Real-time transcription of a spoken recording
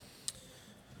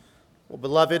Well,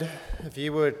 beloved, if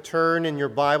you would turn in your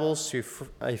Bibles to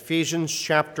Ephesians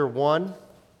chapter 1.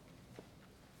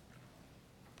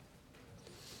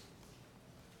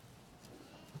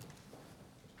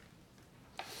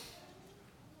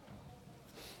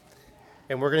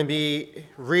 And we're going to be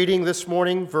reading this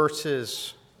morning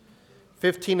verses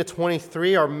 15 to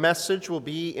 23. Our message will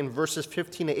be in verses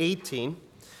 15 to 18.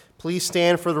 Please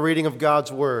stand for the reading of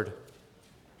God's Word.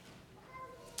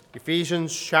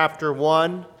 Ephesians chapter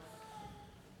 1.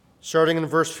 Starting in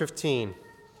verse 15.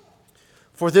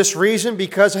 For this reason,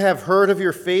 because I have heard of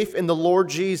your faith in the Lord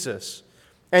Jesus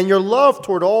and your love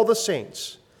toward all the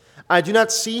saints, I do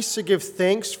not cease to give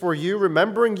thanks for you,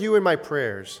 remembering you in my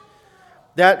prayers,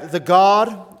 that the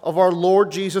God of our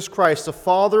Lord Jesus Christ, the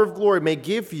Father of glory, may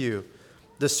give you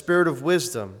the spirit of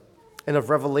wisdom and of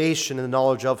revelation in the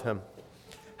knowledge of him,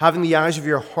 having the eyes of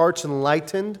your hearts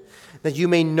enlightened, that you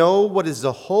may know what is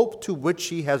the hope to which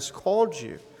he has called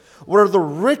you, what are the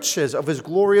riches of his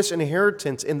glorious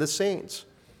inheritance in the saints?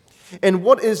 And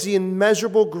what is the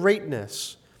immeasurable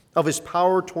greatness of his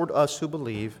power toward us who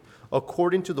believe,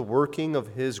 according to the working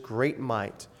of his great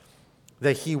might,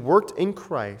 that he worked in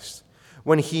Christ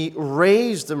when he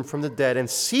raised him from the dead and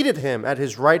seated him at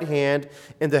his right hand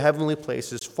in the heavenly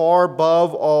places, far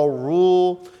above all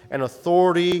rule and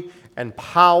authority and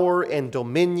power and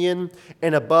dominion,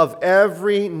 and above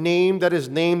every name that is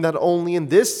named, not only in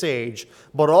this age,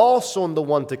 but also in the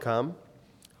one to come.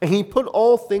 And he put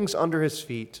all things under his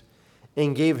feet,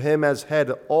 and gave him as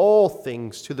head all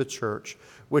things to the church,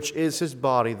 which is his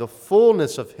body, the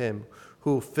fullness of him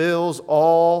who fills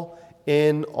all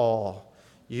in all.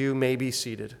 You may be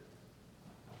seated.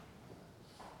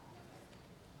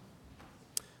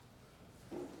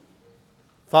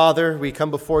 Father, we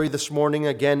come before you this morning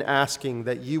again asking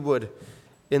that you would,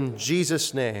 in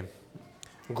Jesus' name,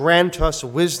 grant us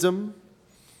wisdom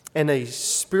and a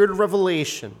spirit of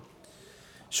revelation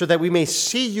so that we may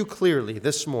see you clearly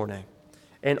this morning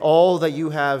and all that you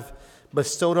have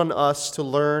bestowed on us to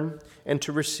learn and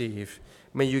to receive.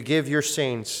 May you give your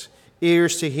saints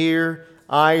ears to hear,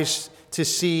 eyes to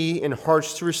see, and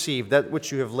hearts to receive that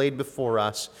which you have laid before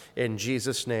us. In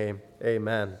Jesus' name,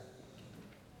 amen.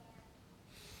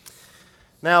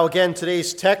 Now, again,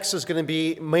 today's text is going to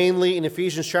be mainly in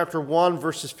Ephesians chapter 1,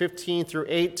 verses 15 through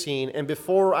 18. And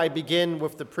before I begin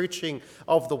with the preaching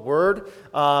of the word,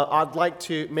 I'd like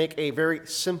to make a very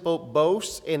simple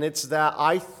boast, and it's that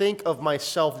I think of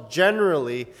myself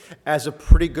generally as a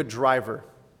pretty good driver.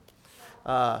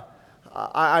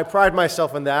 I pride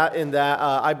myself in that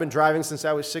I've been driving since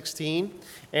I was 16,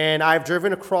 and I've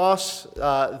driven across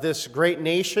this great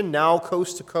nation, now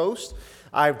coast to coast.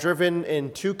 I've driven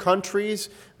in 2 countries,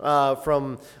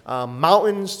 from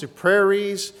mountains to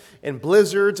prairies, and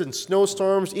blizzards and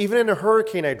snowstorms. Even in a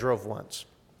hurricane, I drove once.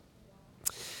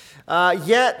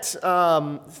 Yet,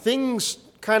 things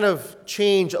kind of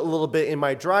change a little bit in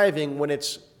my driving when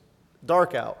it's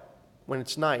dark out, when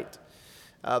it's night.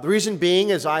 The reason being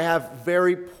is I have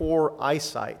very poor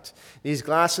eyesight. These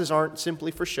glasses aren't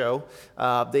simply for show.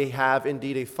 They have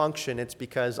indeed a function. It's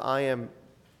because I am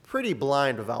pretty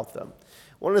blind without them.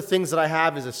 One of the things that I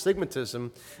have is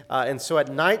astigmatism, and so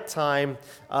at nighttime,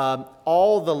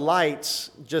 all the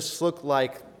lights just look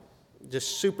like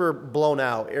just super blown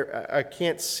out. I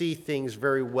can't see things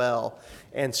very well,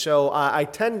 and so I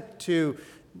tend to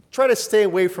try to stay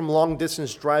away from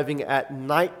long-distance driving at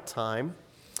nighttime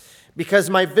because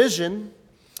my vision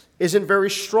isn't very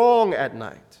strong at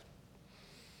night,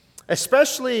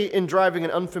 especially in driving in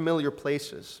unfamiliar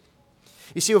places.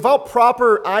 You see, without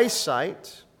proper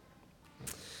eyesight,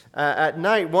 at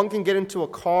night, one can get into a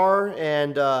car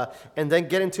and then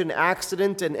get into an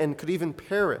accident and could even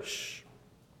perish.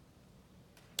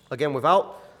 Again,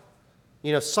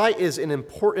 sight is an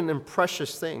important and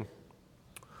precious thing.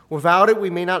 Without it, we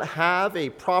may not have a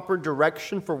proper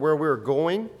direction for where we're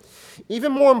going.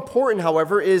 Even more important,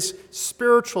 however, is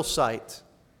spiritual sight.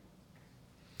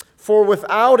 For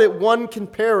without it, one can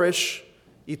perish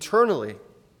eternally.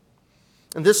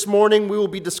 And this morning we will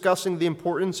be discussing the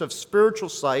importance of spiritual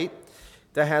sight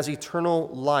that has eternal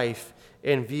life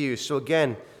in view. So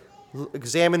again,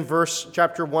 examine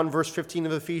chapter 1, verse 15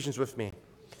 of Ephesians with me.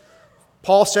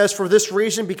 Paul says, "For this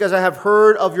reason, because I have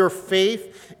heard of your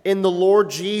faith in the Lord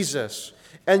Jesus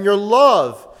and your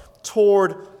love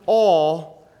toward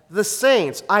all the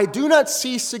saints, I do not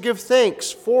cease to give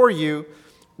thanks for you,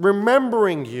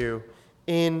 remembering you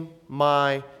in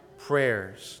my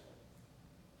prayers."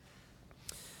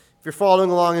 If you're following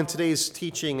along in today's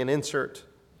teaching and insert,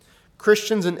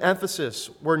 Christians in Ephesus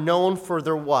were known for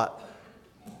their what?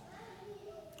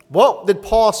 What did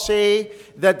Paul say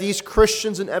that these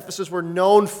Christians in Ephesus were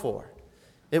known for?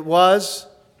 It was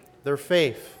their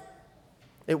faith.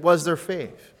 It was their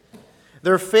faith.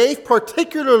 Their faith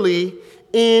particularly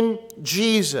in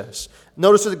Jesus.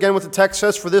 Notice it again what the text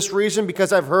says, for this reason,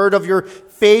 because I've heard of your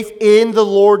faith in the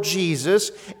Lord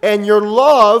Jesus and your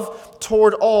love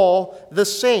toward all the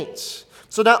saints.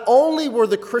 So not only were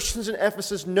the Christians in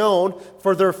Ephesus known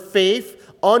for their faith,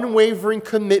 unwavering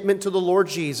commitment to the Lord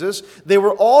Jesus, they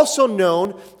were also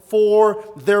known for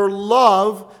their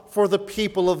love for the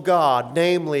people of God,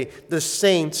 namely the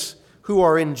saints who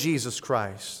are in Jesus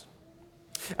Christ.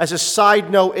 As a side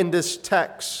note in this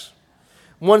text,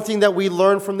 one thing that we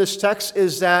learn from this text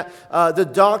is that the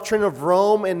doctrine of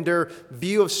Rome and their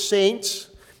view of saints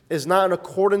is not in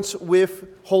accordance with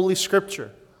Holy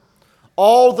Scripture.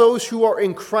 All those who are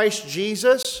in Christ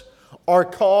Jesus are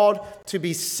called to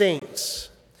be saints.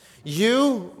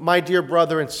 You, my dear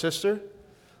brother and sister,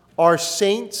 are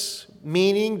saints,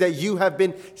 meaning that you have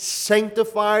been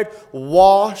sanctified,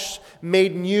 washed,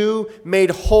 made new, made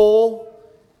whole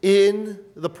in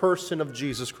the person of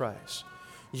Jesus Christ.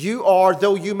 You are,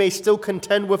 though you may still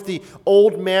contend with the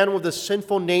old man with the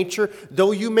sinful nature,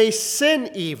 though you may sin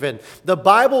even, the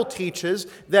Bible teaches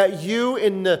that you,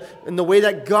 in the way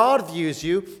that God views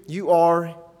you, you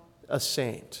are a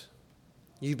saint.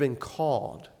 You've been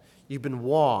called. You've been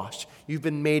washed. You've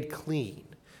been made clean.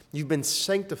 You've been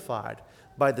sanctified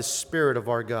by the Spirit of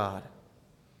our God.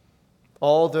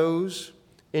 All those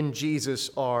in Jesus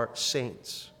are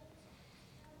saints.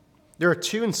 There are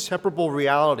two inseparable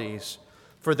realities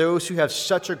for those who have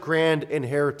such a grand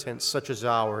inheritance such as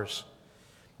ours.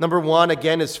 Number one,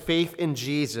 again, is faith in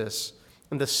Jesus.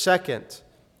 And the second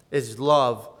is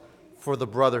love for the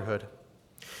brotherhood.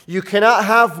 You cannot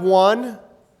have one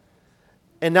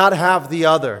and not have the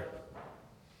other.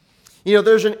 You know,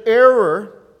 there's an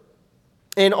error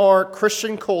in our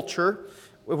Christian culture,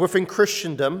 within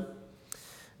Christendom,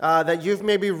 that you've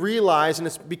maybe realized, and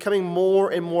it's becoming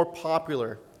more and more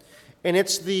popular. And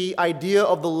it's the idea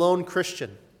of the lone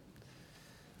Christian.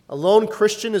 A lone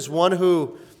Christian is one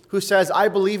who says, I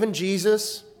believe in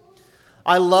Jesus,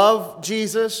 I love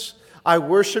Jesus, I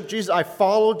worship Jesus, I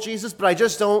follow Jesus, but I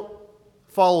just don't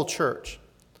follow church.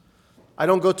 I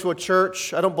don't go to a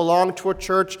church, I don't belong to a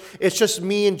church, it's just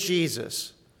me and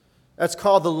Jesus. That's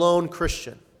called the lone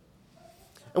Christian.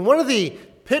 And one of the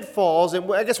pitfalls,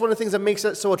 and I guess one of the things that makes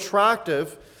that so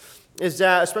attractive, is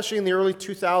that, especially in the early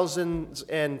 2000s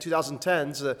and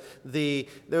 2010s,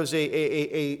 there was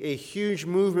a huge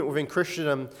movement within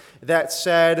Christendom that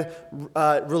said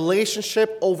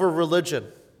relationship over religion.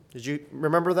 Did you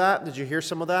remember that? Did you hear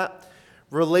some of that?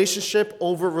 Relationship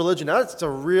over religion. Now, that's a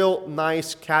real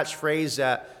nice catchphrase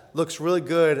that looks really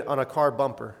good on a car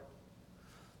bumper,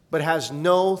 but has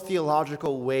no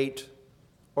theological weight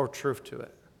or truth to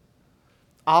it.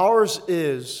 Ours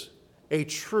is a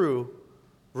true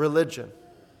religion.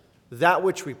 That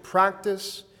which we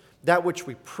practice, that which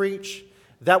we preach,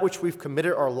 that which we've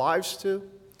committed our lives to.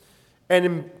 And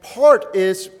in part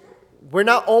is, we're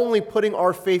not only putting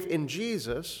our faith in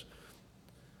Jesus,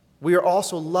 we are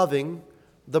also loving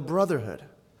the brotherhood,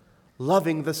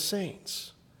 loving the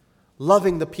saints,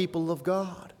 loving the people of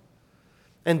God.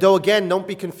 And though, again, don't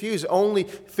be confused, only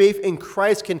faith in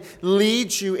Christ can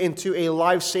lead you into a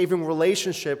life-saving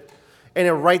relationship and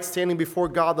a right standing before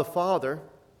God the Father.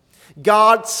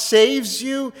 God saves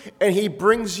you and He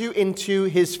brings you into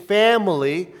His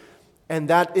family, and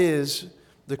that is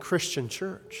the Christian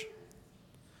church.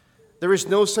 There is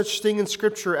no such thing in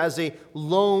Scripture as a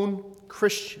lone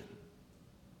Christian.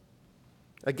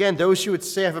 Again, those who would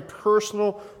say have a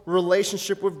personal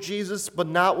relationship with Jesus but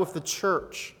not with the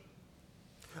church.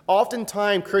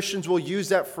 Oftentimes, Christians will use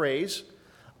that phrase,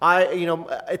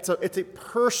 it's a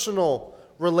personal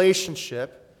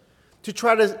relationship, to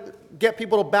try to get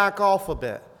people to back off a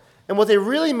bit. And what they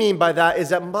really mean by that is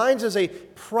that mine is a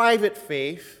private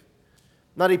faith,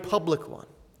 not a public one.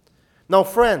 Now,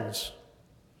 friends,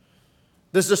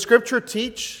 does the Scripture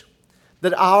teach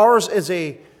that ours is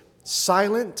a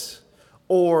silent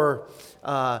or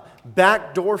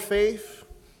backdoor faith?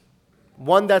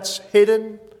 One that's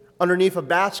hidden underneath a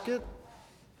basket?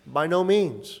 By no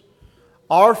means.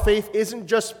 Our faith isn't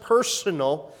just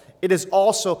personal, it is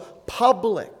also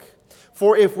public.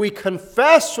 For if we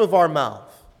confess with our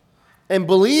mouth and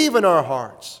believe in our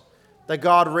hearts that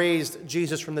God raised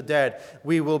Jesus from the dead,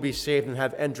 we will be saved and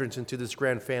have entrance into this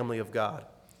grand family of God.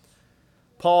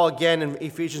 Paul, again, in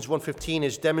Ephesians 1:15,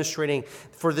 is demonstrating,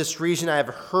 for this reason I have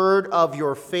heard of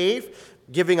your faith,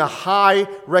 giving a high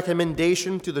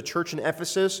recommendation to the church in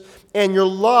Ephesus, and your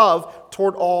love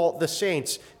toward all the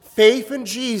saints. Faith in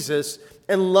Jesus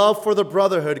and love for the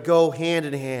brotherhood go hand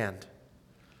in hand.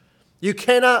 You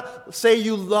cannot say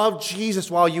you love Jesus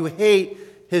while you hate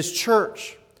his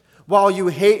church, while you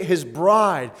hate his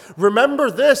bride.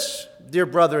 Remember this, dear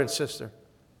brother and sister,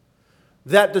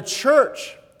 that the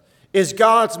church is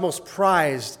God's most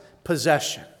prized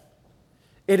possession.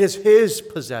 It is his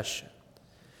possession.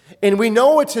 And we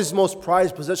know it's his most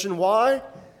prized possession. Why?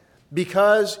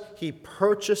 Because he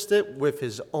purchased it with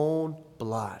his own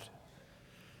blood.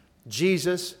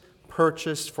 Jesus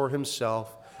purchased for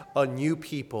himself a new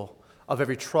people of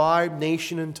every tribe,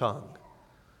 nation, and tongue.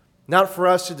 Not for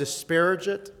us to disparage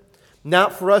it,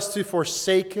 not for us to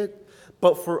forsake it,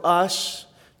 but for us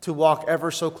to walk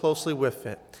ever so closely with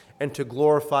it and to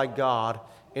glorify God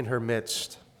in her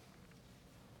midst.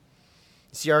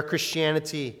 See, our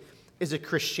Christianity is a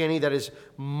Christianity that is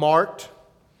marked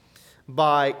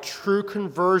by true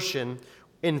conversion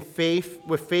in faith,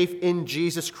 with faith in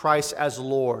Jesus Christ as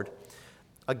Lord.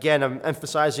 Again, I'm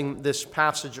emphasizing this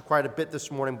passage quite a bit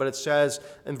this morning, but it says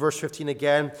in verse 15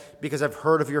 again, because I've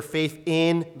heard of your faith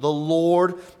in the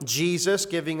Lord Jesus,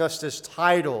 giving us this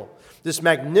title, this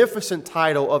magnificent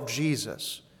title of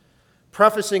Jesus,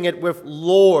 prefacing it with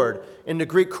Lord in the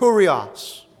Greek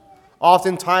kurios.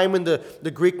 Oftentimes in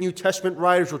the Greek New Testament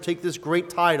writers will take this great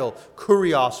title,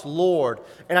 kurios, Lord,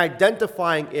 and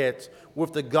identifying it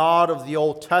with the God of the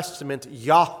Old Testament,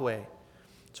 Yahweh.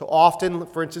 So often,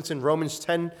 for instance, in Romans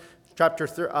 10, chapter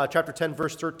 10,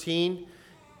 verse 13,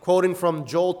 quoting from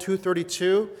Joel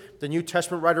 2:32, the New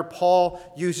Testament writer Paul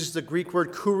uses the Greek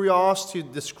word kurios to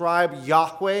describe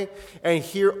Yahweh. And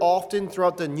here often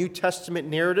throughout the New Testament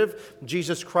narrative,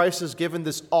 Jesus Christ is given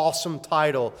this awesome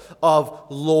title of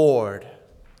Lord.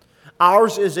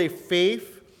 Ours is a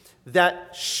faith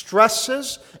that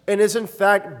stresses and is in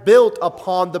fact built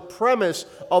upon the premise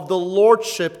of the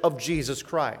lordship of Jesus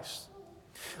Christ.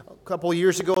 A couple of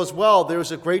years ago as well, there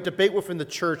was a great debate within the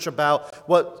church about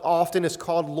what often is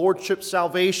called lordship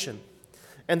salvation.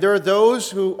 And there are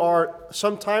those who are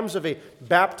sometimes of a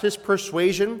Baptist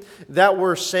persuasion that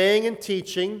were saying and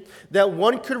teaching that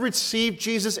one could receive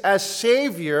Jesus as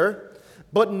Savior,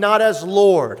 but not as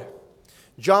Lord.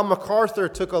 John MacArthur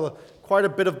took quite a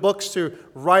bit of books to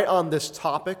write on this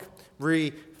topic,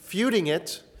 refuting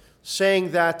it,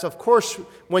 saying that, of course,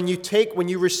 when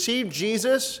you receive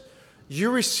Jesus, you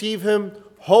receive him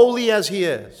wholly as he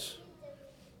is.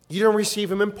 You don't receive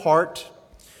him in part.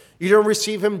 You don't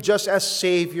receive him just as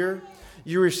Savior.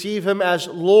 You receive him as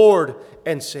Lord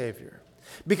and Savior.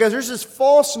 Because there's this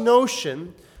false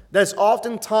notion that's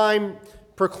oftentimes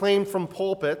proclaimed from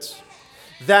pulpits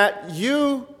that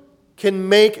you can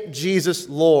make Jesus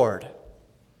Lord.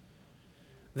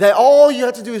 That all you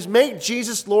have to do is make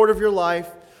Jesus Lord of your life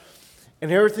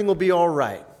and everything will be all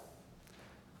right.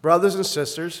 Brothers and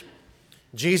sisters,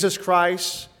 Jesus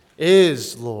Christ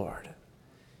is Lord.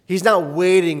 He's not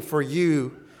waiting for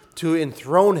you to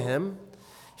enthrone him.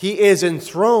 He is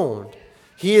enthroned.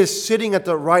 He is sitting at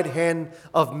the right hand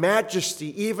of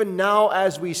majesty, even now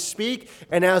as we speak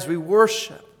and as we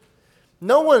worship.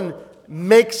 No one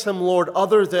makes him Lord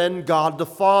other than God the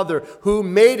Father, who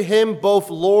made him both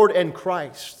Lord and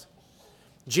Christ.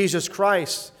 Jesus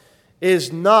Christ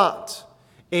is not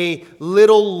a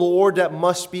little Lord that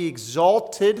must be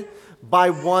exalted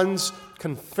by one's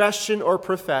confession or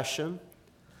profession,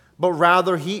 but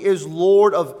rather he is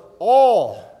Lord of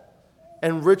all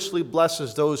and richly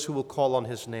blesses those who will call on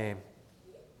his name.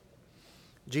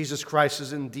 Jesus Christ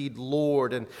is indeed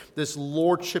Lord, and this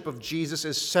lordship of Jesus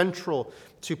is central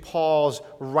to Paul's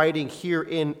writing here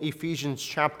in Ephesians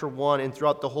chapter 1 and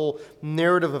throughout the whole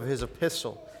narrative of his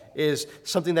epistle. Is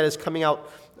something that is coming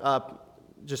out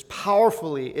just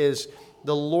powerfully is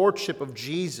the lordship of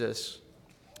Jesus.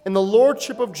 And the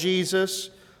lordship of Jesus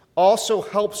also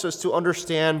helps us to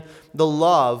understand the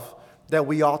love that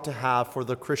we ought to have for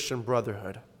the Christian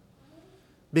brotherhood.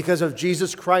 Because if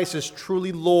Jesus Christ is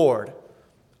truly Lord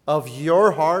of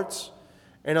your hearts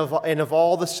and of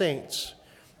all the saints,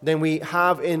 then we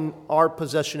have in our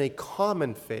possession a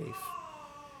common faith,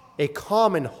 a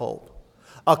common hope,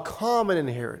 a common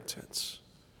inheritance.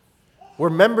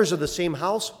 We're members of the same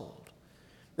household.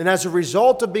 And as a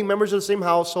result of being members of the same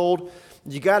household,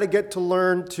 you got to get to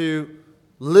learn to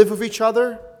live with each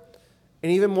other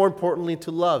and even more importantly,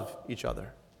 to love each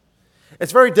other.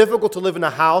 It's very difficult to live in a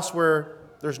house where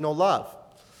there's no love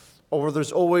or where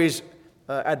there's always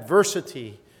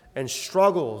adversity and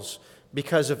struggles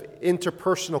because of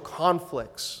interpersonal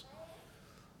conflicts.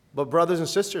 But brothers and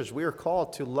sisters, we are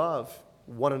called to love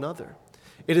one another.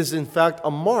 It is in fact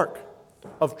a mark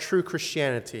of true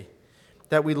Christianity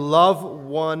that we love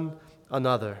one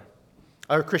another.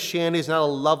 Our Christianity is not a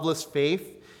loveless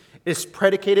faith. It is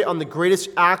predicated on the greatest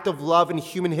act of love in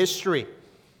human history,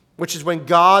 which is when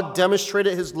God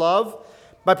demonstrated his love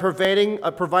by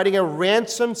providing a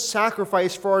ransom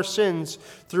sacrifice for our sins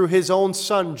through his own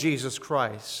Son, Jesus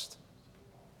Christ.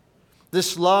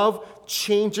 This love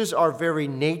changes our very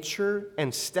nature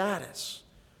and status.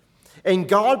 And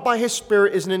God, by his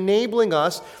Spirit, is enabling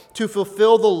us to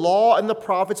fulfill the law and the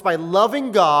prophets by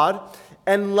loving God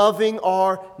and loving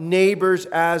our neighbors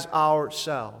as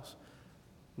ourselves.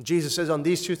 Jesus says on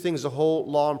these two things the whole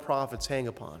law and prophets hang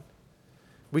upon.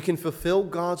 We can fulfill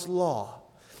God's law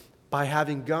by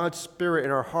having God's Spirit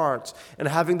in our hearts and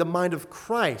having the mind of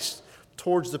Christ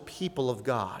towards the people of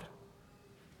God.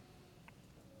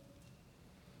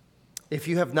 If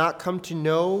you have not come to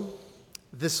know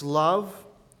this love,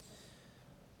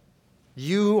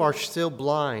 you are still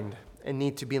blind and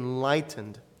need to be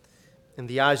enlightened in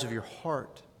the eyes of your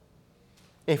heart.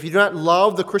 And if you do not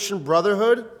love the Christian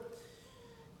brotherhood,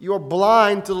 you are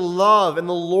blind to the love and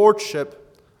the lordship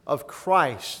of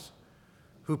Christ,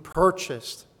 who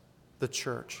purchased the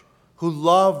church, who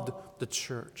loved the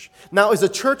church. Now, is the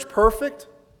church perfect?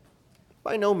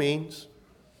 By no means.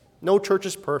 No church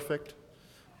is perfect.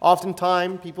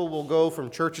 Oftentimes, people will go from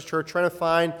church to church trying to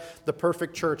find the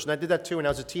perfect church. And I did that too when I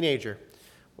was a teenager.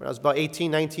 When I was about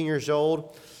 18, 19 years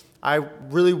old, I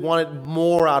really wanted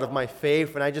more out of my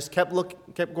faith. And I just kept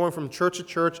going from church to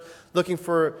church looking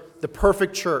for the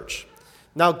perfect church.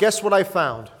 Now, guess what I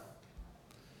found?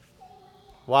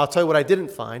 Well, I'll tell you what I didn't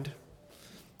find.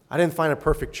 I didn't find a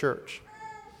perfect church.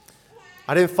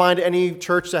 I didn't find any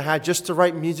church that had just the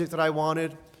right music that I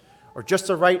wanted, or just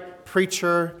the right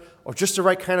preacher, or just the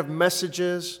right kind of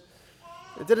messages.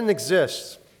 It didn't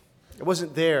exist. It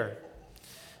wasn't there.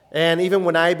 And even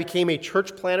when I became a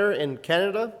church planner in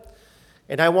Canada,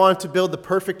 and I wanted to build the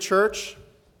perfect church,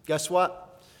 guess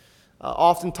what?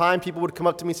 Oftentimes people would come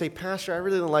up to me and say, Pastor, I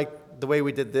really don't like the way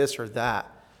we did this or that.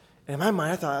 And in my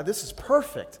mind, I thought, this is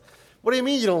perfect. What do you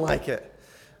mean you don't like it?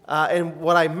 And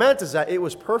what I meant is that it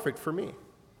was perfect for me.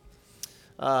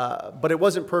 But it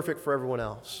wasn't perfect for everyone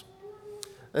else.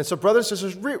 And so, brothers and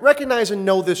sisters, recognize and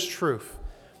know this truth.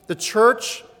 The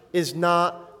church is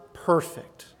not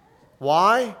perfect.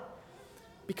 Why?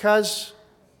 Because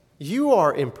you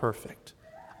are imperfect.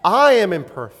 I am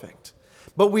imperfect.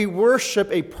 But we worship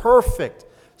a perfect,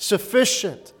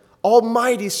 sufficient,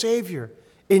 almighty Savior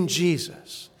in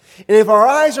Jesus. And if our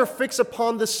eyes are fixed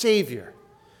upon the Savior,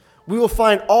 we will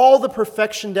find all the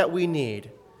perfection that we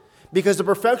need. Because the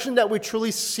perfection that we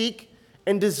truly seek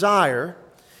and desire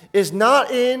is not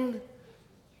in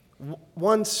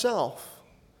oneself,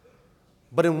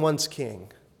 but in one's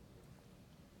King.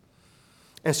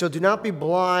 And so do not be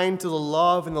blind to the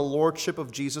love and the lordship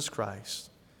of Jesus Christ.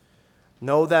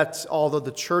 Know that although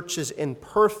the church is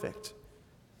imperfect,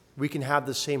 we can have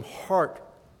the same heart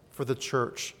for the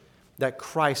church that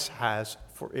Christ has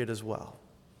for it as well.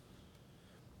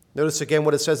 Notice again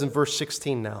what it says in verse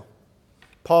 16 now.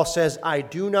 Paul says, I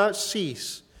do not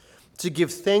cease to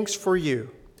give thanks for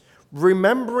you,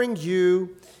 remembering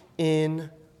you in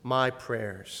my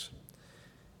prayers.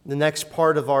 The next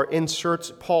part of our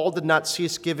inserts, Paul did not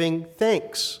cease giving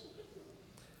thanks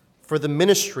for the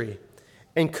ministry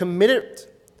and committed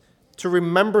to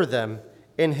remember them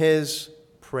in his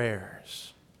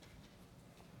prayers.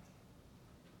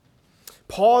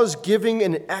 Paul is giving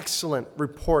an excellent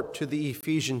report to the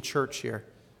Ephesian church here.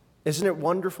 Isn't it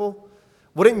wonderful?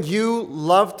 Wouldn't you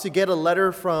love to get a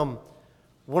letter from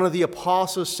one of the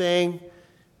apostles saying,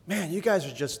 man, you guys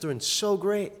are just doing so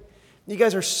great. You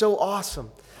guys are so awesome.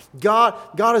 God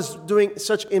is doing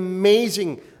such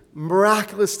amazing,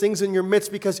 miraculous things in your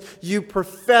midst because you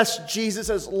profess Jesus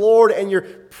as Lord and you're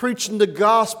preaching the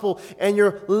gospel and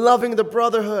you're loving the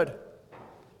brotherhood.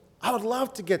 I would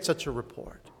love to get such a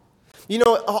report. You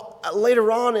know,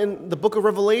 later on in the book of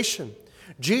Revelation,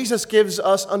 Jesus gives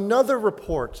us another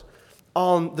report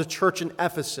on the church in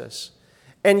Ephesus.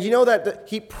 And you know that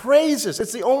he praises,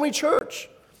 it's the only church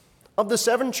of the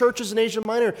 7 churches in Asia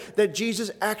Minor that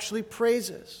Jesus actually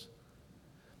praises.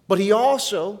 But he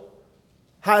also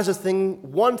has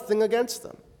one thing against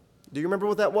them. Do you remember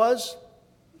what that was?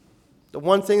 The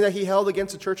one thing that he held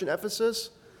against the church in Ephesus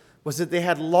was that they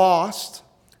had lost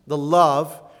the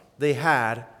love they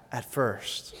had at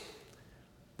first.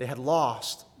 They had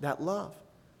lost that love,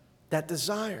 that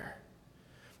desire.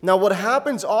 Now, what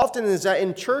happens often is that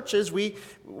in churches,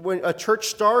 when a church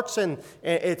starts and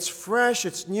it's fresh,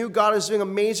 it's new, God is doing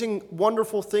amazing,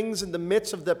 wonderful things in the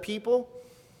midst of the people,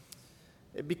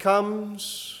 it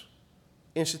becomes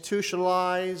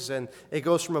institutionalized and it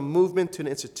goes from a movement to an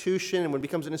institution. And when it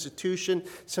becomes an institution,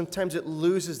 sometimes it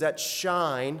loses that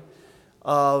shine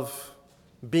of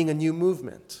being a new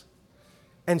movement.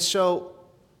 And so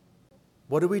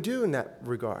What do we do in that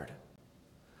regard?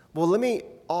 Well, let me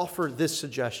offer this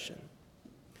suggestion.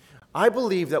 I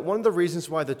believe that one of the reasons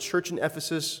why the church in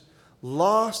Ephesus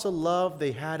lost the love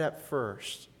they had at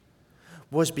first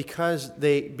was because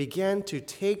they began to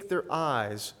take their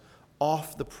eyes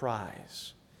off the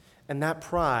prize. And that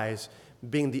prize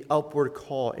being the upward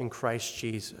call in Christ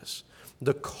Jesus.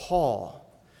 The call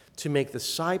to make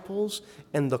disciples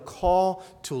and the call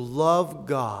to love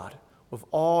God with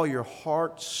all your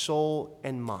heart, soul,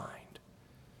 and mind.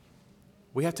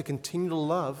 We have to continue to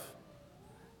love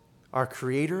our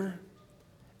Creator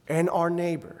and our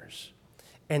neighbors,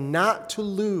 and not to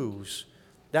lose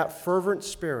that fervent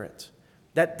spirit,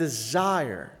 that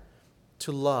desire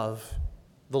to love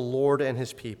the Lord and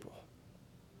His people.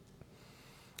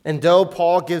 And though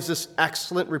Paul gives this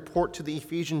excellent report to the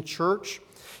Ephesian church,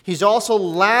 he's also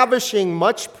lavishing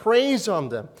much praise on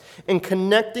them and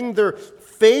connecting their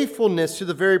faithfulness to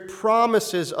the very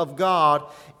promises of God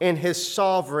and His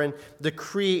sovereign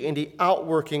decree and the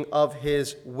outworking of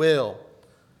His will.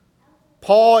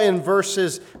 Paul in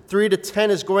verses 3 to 10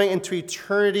 is going into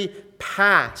eternity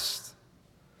past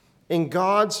in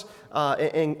God's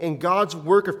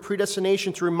work of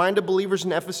predestination to remind the believers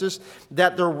in Ephesus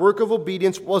that their work of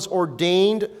obedience was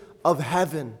ordained of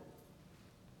heaven.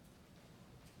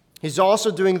 He's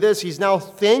also doing this. He's now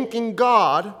thanking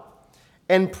God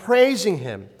and praising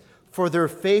Him for their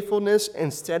faithfulness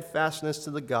and steadfastness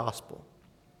to the gospel.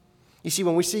 You see,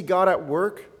 when we see God at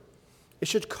work, it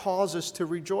should cause us to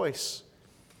rejoice.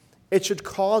 It should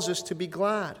cause us to be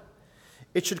glad.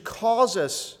 It should cause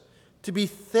us to be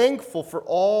thankful for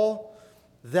all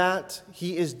that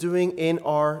He is doing in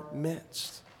our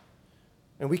midst.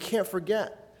 And we can't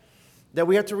forget that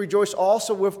we have to rejoice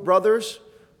also with brothers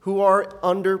who are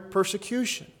under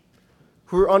persecution,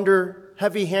 who are under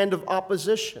heavy hand of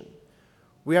opposition.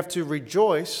 We have to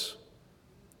rejoice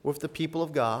with the people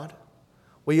of God.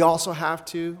 We also have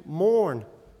to mourn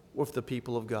with the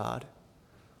people of God.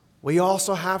 We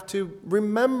also have to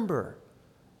remember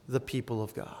the people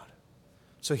of God.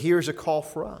 So here's a call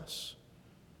for us.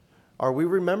 Are we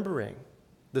remembering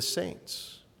the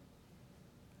saints?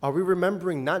 Are we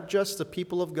remembering not just the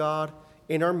people of God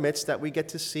in our midst that we get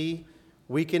to see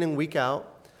week in and week out,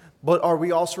 but are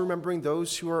we also remembering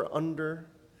those who are under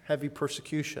heavy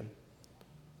persecution,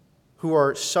 who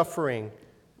are suffering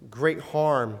great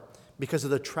harm because of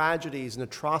the tragedies and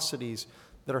atrocities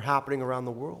that are happening around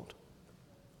the world?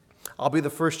 I'll be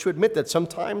the first to admit that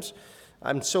sometimes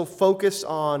I'm so focused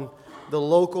on the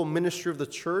local ministry of the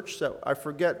church that I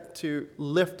forget to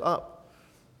lift up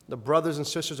the brothers and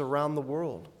sisters around the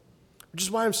world. Which is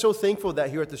why I'm so thankful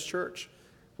that here at this church,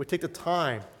 we take the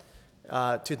time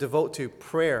to devote to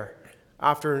prayer.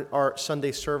 After our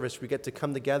Sunday service, we get to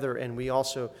come together and we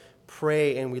also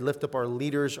pray and we lift up our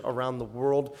leaders around the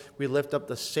world. We lift up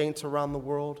the saints around the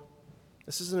world.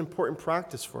 This is an important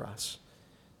practice for us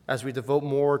as we devote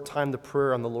more time to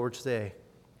prayer on the Lord's Day.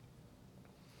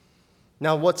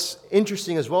 Now, what's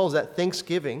interesting as well is that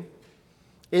Thanksgiving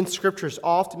in Scripture is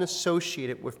often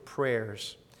associated with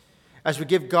prayers. As we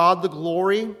give God the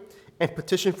glory and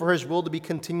petition for His will to be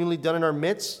continually done in our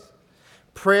midst,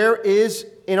 prayer is,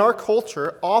 in our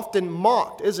culture, often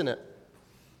mocked, isn't it?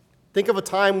 Think of a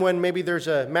time when maybe there's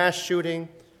a mass shooting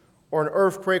or an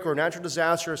earthquake or a natural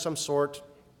disaster of some sort,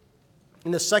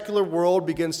 and the secular world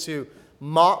begins to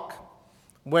mock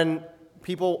when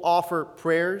people offer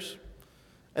prayers.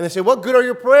 And they say, what good are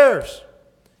your prayers?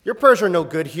 Your prayers are no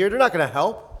good here. They're not going to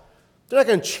help. They're not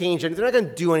going to change anything. They're not going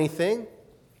to do anything.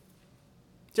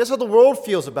 Just how the world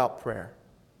feels about prayer.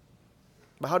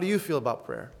 But how do you feel about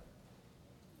prayer?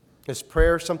 Is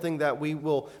prayer something that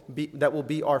will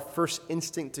be our first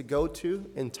instinct to go to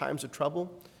in times of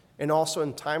trouble and also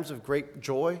in times of great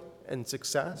joy and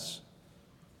success?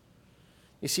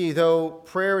 You see, though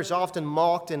prayer is often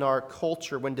mocked in our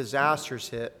culture when disasters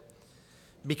hit,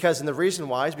 and the reason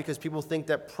why is because people think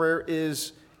that prayer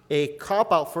is a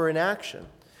cop-out for inaction.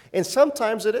 And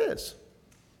sometimes it is.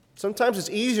 Sometimes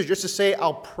it's easier just to say,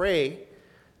 I'll pray,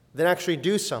 than actually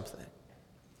do something.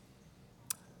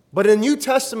 But in a New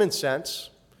Testament sense,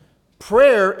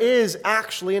 prayer is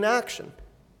actually an action.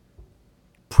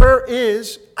 Prayer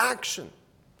is action.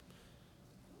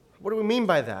 What do we mean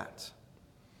by that?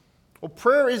 Well,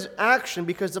 prayer is action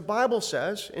because the Bible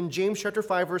says in James chapter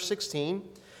 5, verse 16,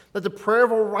 that the prayer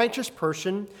of a righteous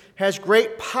person has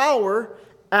great power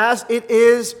as it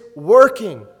is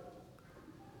working.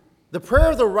 The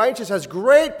prayer of the righteous has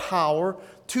great power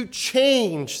to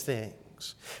change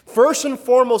things. First and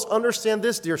foremost, understand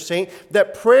this, dear saint,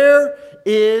 that prayer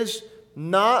is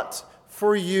not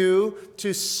for you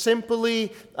to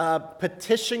simply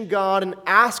petition God and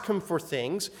ask Him for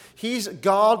things. He's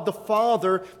God the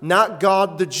Father, not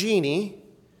God the genie.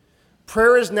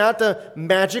 Prayer is not the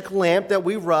magic lamp that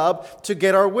we rub to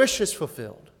get our wishes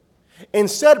fulfilled.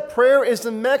 Instead, prayer is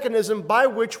the mechanism by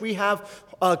which we have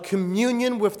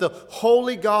communion with the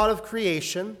holy God of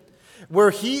creation, where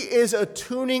He is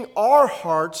attuning our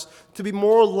hearts to be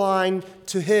more aligned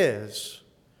to His,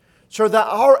 so that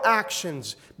our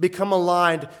actions become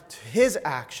aligned to His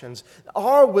actions.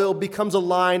 Our will becomes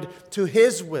aligned to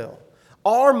His will.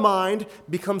 Our mind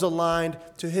becomes aligned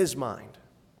to His mind.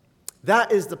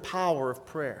 That is the power of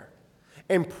prayer.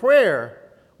 And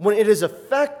prayer, when it is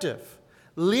effective,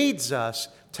 leads us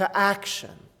to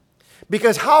action.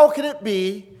 Because how can it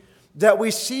be that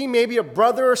we see maybe a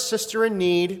brother or sister in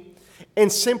need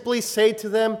and simply say to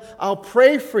them, I'll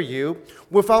pray for you,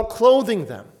 without clothing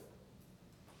them,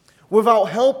 without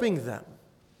helping them?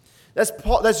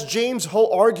 That's James'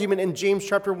 whole argument in James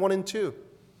chapter 1 and 2,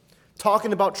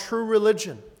 talking about true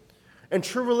religion. And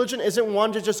true religion isn't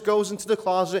one that just goes into the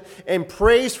closet and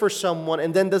prays for someone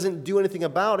and then doesn't do anything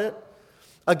about it.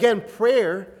 Again,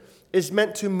 prayer is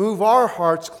meant to move our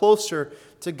hearts closer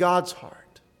to God's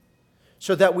heart,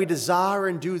 so that we desire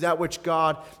and do that which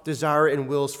God desires and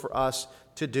wills for us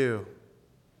to do.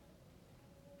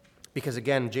 Because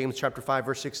again, James chapter 5,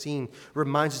 verse 16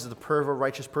 reminds us that the prayer of a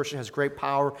righteous person has great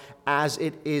power as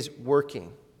it is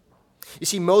working. You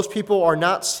see, most people are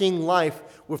not seeing life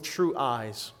with true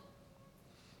eyes.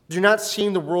 They're not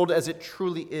seeing the world as it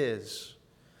truly is.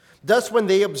 Thus, when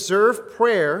they observe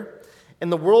prayer, when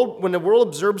the world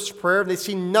observes prayer, they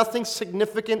see nothing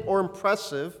significant or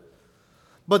impressive.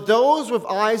 But those with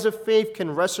eyes of faith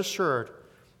can rest assured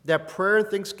that prayer and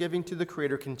thanksgiving to the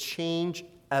Creator can change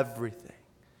everything.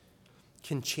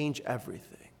 Can change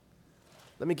everything.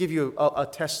 Let me give you a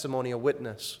testimony, a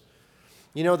witness.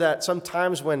 You know that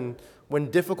sometimes when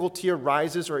difficulty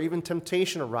arises or even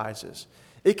temptation arises,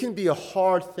 it can be a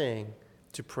hard thing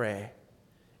to pray.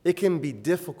 It can be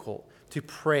difficult to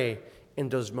pray in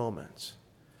those moments.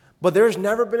 But there's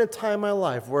never been a time in my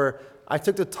life where I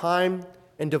took the time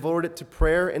and devoted it to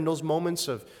prayer in those moments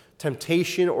of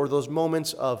temptation or those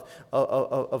moments of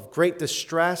great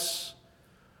distress,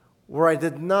 where I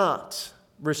did not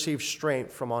receive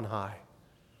strength from on high.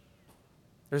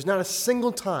 There's not a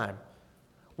single time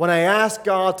when I asked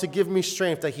God to give me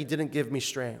strength that He didn't give me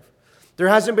strength. There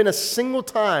hasn't been a single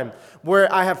time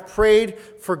where I have prayed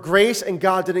for grace and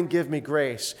God didn't give me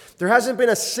grace. There hasn't been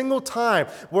a single time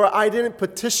where I didn't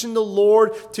petition the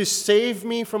Lord to save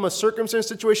me from a circumstance,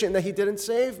 situation, and that He didn't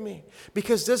save me.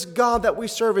 Because this God that we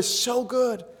serve is so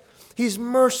good. He's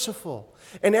merciful.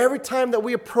 And every time that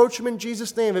we approach Him in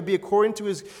Jesus' name and be according to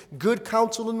His good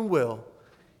counsel and will,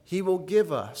 He will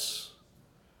give us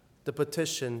the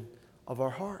petition of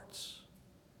our hearts.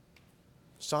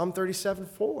 Psalm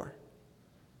 37:4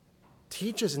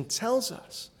 teaches and tells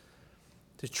us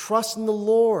to trust in the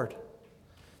Lord,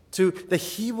 that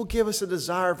He will give us the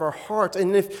desire of our hearts.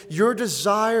 And if your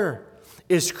desire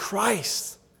is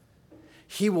Christ,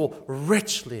 He will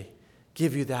richly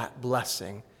give you that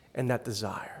blessing and that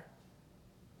desire.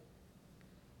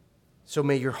 So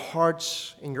may your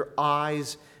hearts and your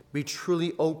eyes be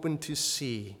truly open to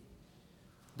see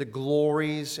the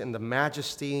glories and the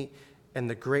majesty and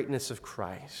the greatness of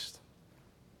Christ.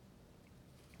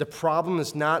 The problem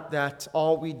is not that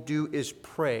all we do is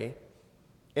pray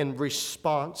in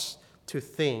response to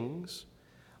things,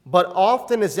 but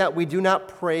often is that we do not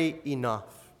pray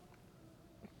enough.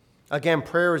 Again,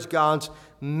 prayer is God's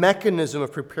mechanism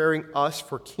of preparing us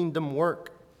for kingdom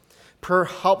work. Prayer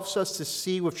helps us to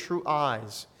see with true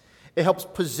eyes. It helps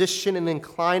position and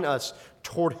incline us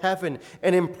toward heaven.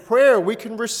 And in prayer, we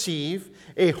can receive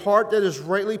a heart that is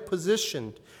rightly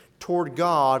positioned toward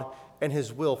God and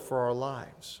His will for our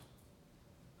lives.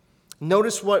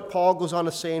 Notice what Paul goes on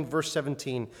to say in verse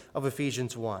 17 of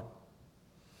Ephesians 1.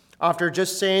 After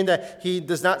just saying that he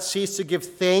does not cease to give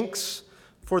thanks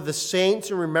for the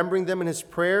saints and remembering them in his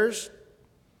prayers,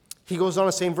 he goes on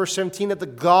to say in verse 17 that the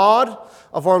God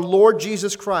of our Lord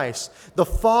Jesus Christ, the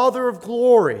Father of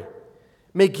glory,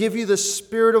 may give you the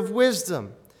spirit of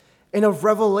wisdom and of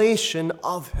revelation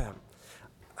of Him.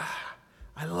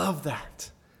 I love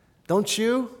that. Don't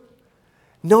you?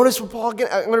 Notice what Paul, again,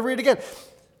 I'm going to read it again.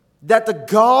 That the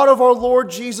God of our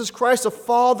Lord Jesus Christ, the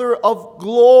Father of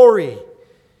glory,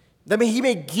 that He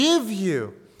may give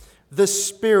you the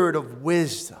spirit of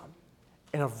wisdom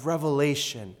and of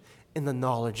revelation in the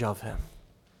knowledge of Him.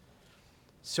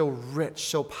 So rich,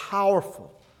 so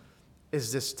powerful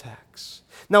is this text.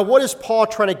 Now, what is Paul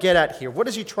trying to get at here? What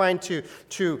is he trying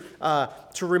to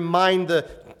remind the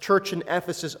church in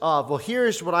Ephesus of? Well,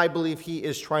 here's what I believe he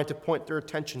is trying to point their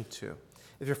attention to.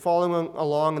 If you're following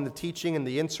along in the teaching and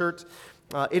the insert,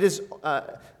 it is,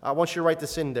 I want you to write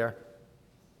this in there.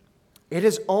 It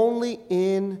is only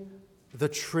in the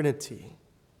Trinity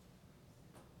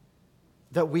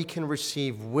that we can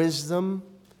receive wisdom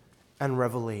and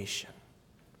revelation.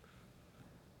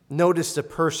 Notice the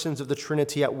persons of the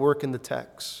Trinity at work in the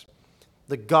text.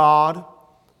 The God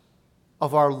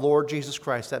of our Lord Jesus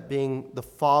Christ, that being the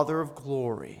Father of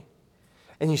glory.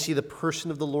 And you see the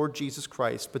person of the Lord Jesus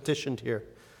Christ petitioned here,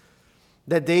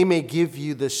 that they may give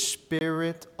you the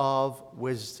spirit of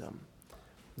wisdom.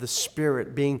 The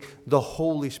Spirit being the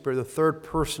Holy Spirit, the third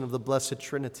person of the blessed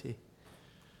Trinity.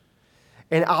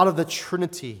 And out of the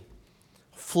Trinity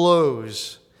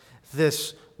flows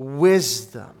this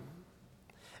wisdom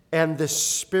and the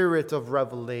spirit of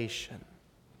revelation.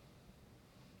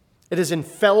 It is in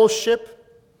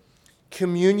fellowship,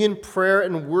 communion, prayer,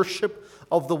 and worship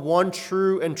of the one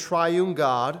true and triune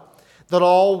God that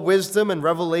all wisdom and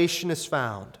revelation is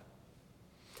found.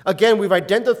 Again, we've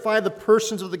identified the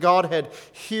persons of the Godhead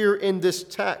here in this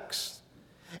text.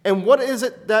 And what is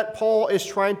it that Paul is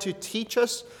trying to teach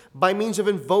us by means of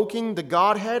invoking the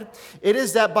Godhead? It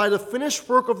is that by the finished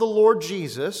work of the Lord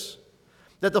Jesus,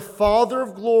 that the Father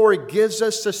of glory gives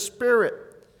us the Spirit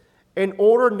in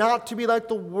order not to be like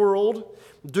the world,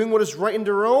 doing what is right in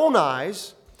their own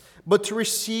eyes, but to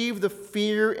receive the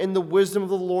fear and the wisdom of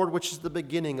the Lord, which is the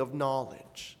beginning of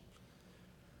knowledge.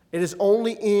 It is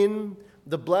only in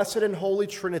the blessed and holy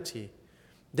Trinity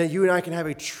that you and I can have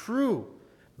a true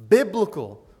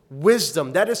biblical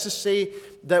wisdom. That is to say,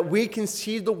 that we can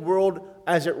see the world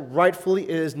as it rightfully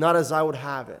is, not as I would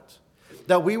have it.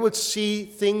 That we would see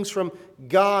things from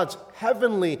God's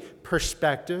heavenly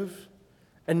perspective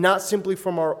and not simply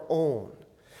from our own.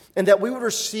 And that we would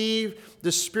receive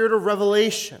the spirit of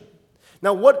revelation.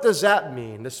 Now, what does that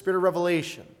mean, the spirit of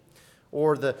revelation?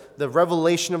 Or the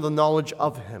revelation of the knowledge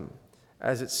of Him,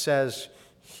 as it says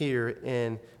here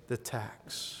in the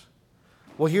text.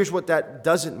 Well, here's what that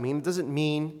doesn't mean. It doesn't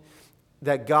mean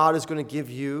that God is going to give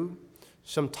you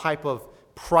some type of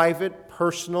private,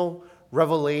 personal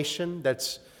revelation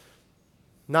that's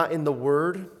not in the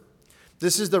Word.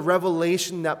 This is the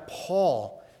revelation that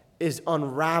Paul is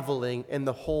unraveling in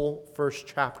the whole first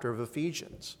chapter of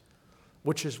Ephesians,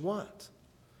 which is what?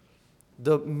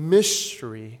 The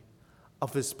mystery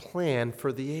of His plan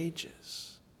for the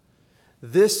ages.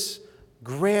 This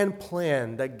grand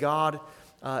plan that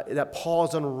that Paul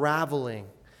is unraveling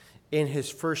in his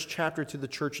first chapter to the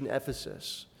church in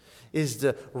Ephesus is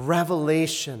the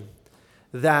revelation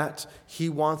that he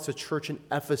wants the church in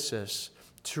Ephesus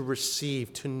to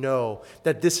receive, to know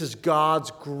that this is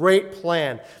God's great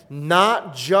plan,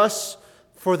 not just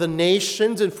for the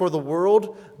nations and for the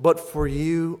world, but for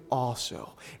you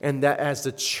also. And that as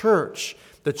the church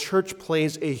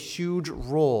plays a huge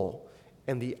role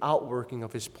in the outworking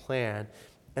of His plan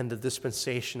and the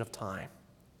dispensation of time.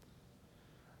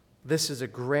 This is a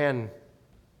grand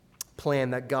plan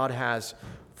that God has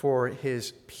for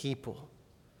His people.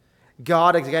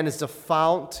 God, again, is the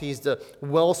fount. He's the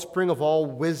wellspring of all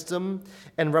wisdom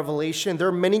and revelation. There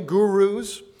are many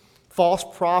gurus, false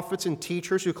prophets, and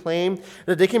teachers who claim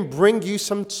that they can bring you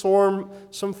some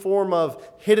form of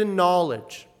hidden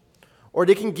knowledge, or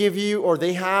they can give you, or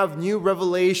they have new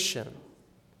revelation,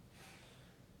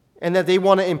 and that they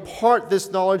want to impart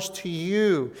this knowledge to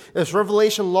you, this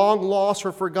revelation long lost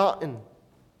or forgotten.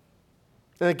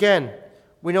 And again,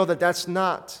 we know that that's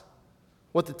not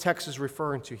what the text is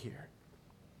referring to here.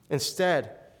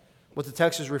 Instead, what the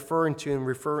text is referring to,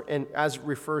 and as it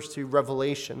refers to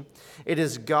revelation, it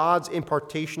is God's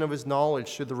impartation of His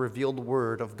knowledge through the revealed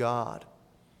Word of God.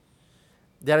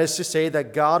 That is to say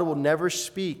that God will never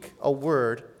speak a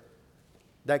word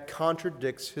that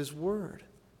contradicts His Word,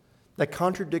 that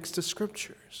contradicts the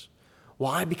Scriptures.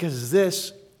 Why? Because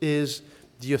this is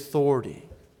the authority.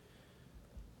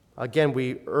 Again,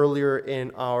 we earlier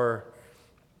in our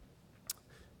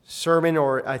sermon,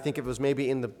 or I think it was maybe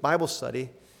in the Bible study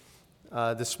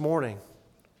this morning,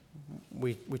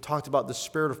 we talked about the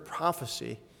spirit of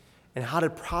prophecy. And how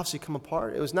did prophecy come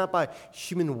apart? It was not by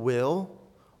human will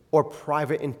or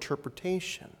private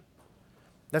interpretation.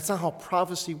 That's not how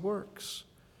prophecy works.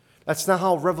 That's not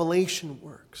how revelation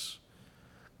works.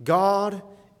 God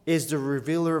is the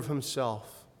revealer of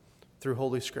Himself through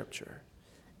Holy Scripture.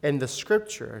 And the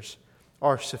Scriptures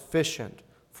are sufficient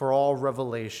for all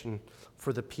revelation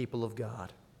for the people of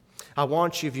God. I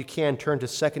want you, if you can, turn to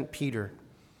 2 Peter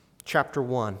chapter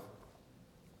 1.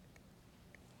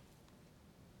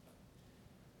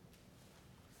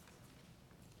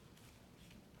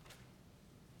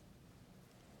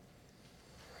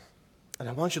 And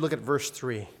I want you to look at verse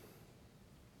 3.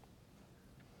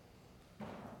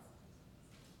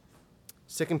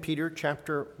 2 Peter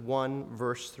chapter 1,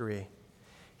 verse 3.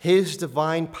 His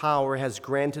divine power has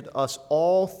granted us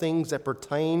all things that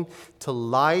pertain to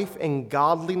life and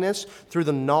godliness through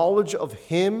the knowledge of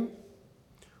Him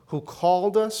who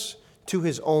called us to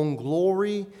His own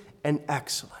glory and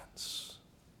excellence.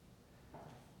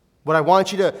 What I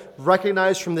want you to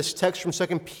recognize from this text from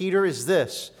 2 Peter is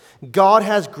this: God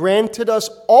has granted us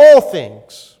all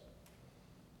things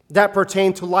that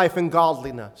pertain to life and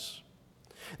godliness.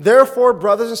 Therefore,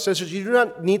 brothers and sisters, you do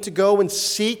not need to go and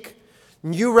seek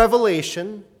new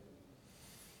revelation,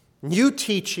 new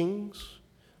teachings,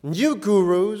 new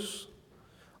gurus.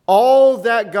 All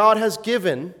that God has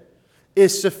given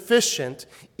is sufficient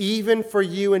even for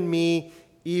you and me,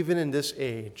 even in this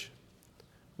age.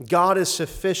 God is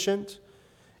sufficient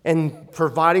in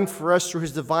providing for us through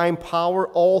His divine power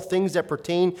all things that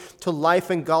pertain to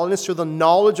life and godliness through the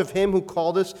knowledge of Him who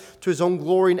called us to His own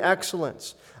glory and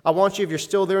excellence. I want you, if you're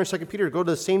still there in 2 Peter, to go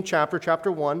to the same chapter,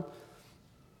 chapter 1.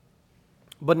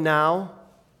 But now,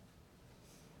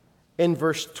 in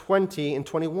verse 20 and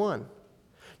 21,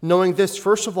 knowing this,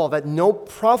 first of all, that no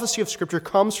prophecy of Scripture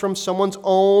comes from someone's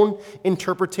own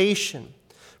interpretation.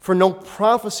 For no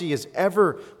prophecy was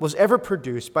ever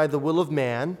produced by the will of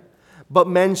man, but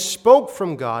men spoke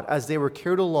from God as they were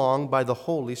carried along by the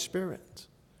Holy Spirit.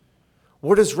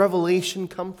 Where does revelation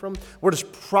come from? Where does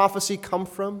prophecy come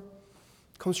from?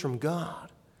 It comes from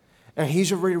God. And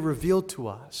He's already revealed to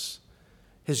us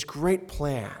His great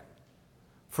plan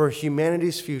for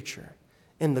humanity's future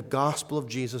in the gospel of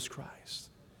Jesus Christ.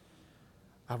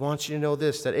 I want you to know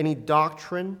this, that any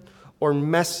doctrine or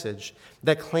message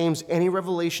that claims any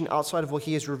revelation outside of what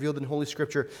He has revealed in Holy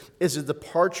Scripture is a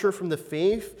departure from the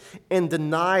faith and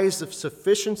denies the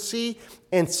sufficiency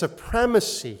and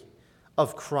supremacy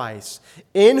of Christ,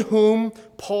 in whom,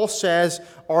 Paul says,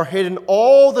 are hidden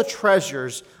all the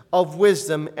treasures of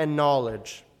wisdom and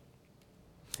knowledge.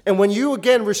 And when you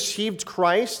again received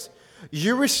Christ,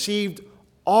 you received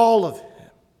all of Him.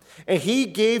 And He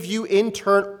gave you in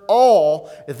turn all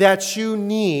that you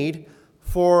need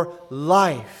for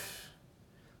life,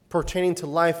 pertaining to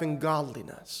life and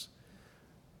godliness.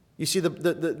 You see,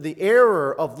 the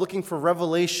error of looking for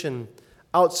revelation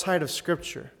outside of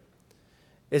Scripture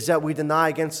is that we deny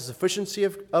against the sufficiency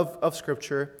of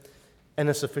Scripture and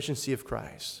the sufficiency of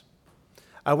Christ.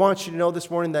 I want you to know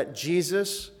this morning that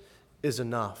Jesus is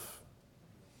enough.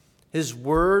 His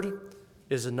Word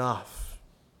is enough.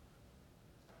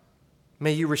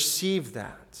 May you receive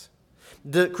that.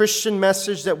 The Christian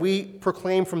message that we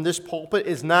proclaim from this pulpit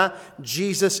is not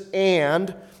Jesus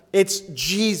and, it's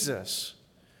Jesus.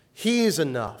 He is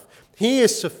enough. He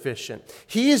is sufficient.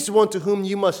 He is the one to whom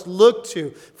you must look to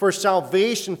for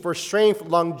salvation, for strength, for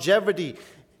longevity.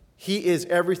 He is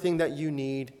everything that you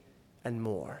need and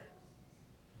more.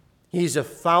 He's a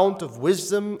fount of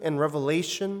wisdom and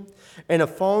revelation and a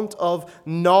fount of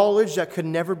knowledge that could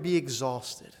never be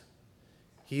exhausted.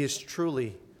 He is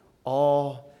truly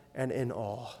all and in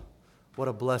all. What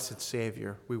a blessed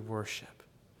Savior we worship.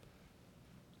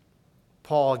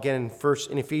 Paul, again,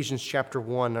 in Ephesians chapter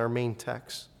 1, our main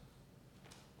text.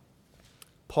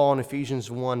 Paul in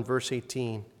Ephesians 1, verse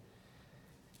 18.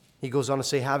 He goes on to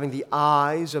say, having the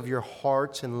eyes of your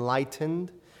hearts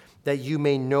enlightened, that you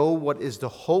may know what is the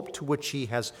hope to which He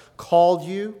has called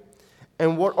you,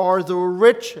 and what are the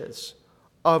riches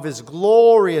of His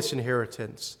glorious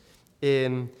inheritance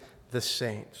in the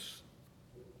saints.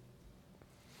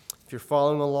 If you're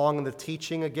following along in the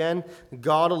teaching again,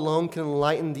 God alone can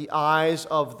enlighten the eyes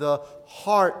of the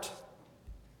heart.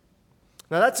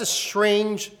 Now that's a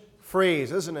strange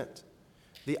phrase, isn't it?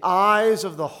 The eyes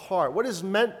of the heart. What is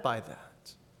meant by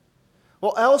that?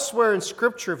 Well, elsewhere in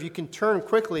Scripture, if you can turn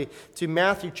quickly to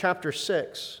Matthew chapter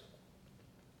 6.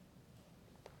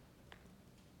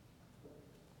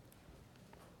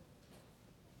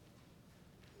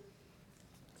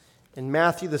 In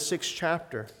Matthew, the 6th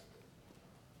chapter,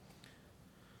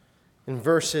 in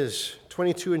verses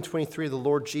 22 and 23, the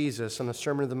Lord Jesus on the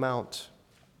Sermon on the Mount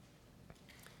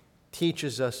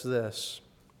teaches us this,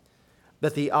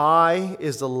 that the eye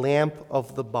is the lamp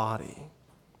of the body.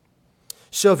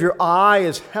 So if your eye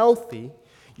is healthy,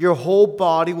 your whole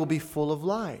body will be full of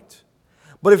light.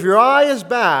 But if your eye is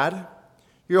bad,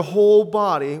 your whole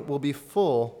body will be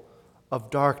full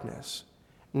of darkness.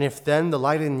 And if then the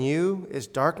light in you is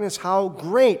darkness, how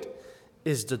great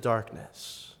is the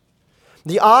darkness?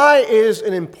 The eye is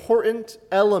an important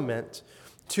element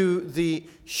to the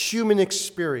human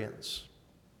experience.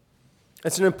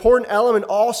 It's an important element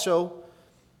also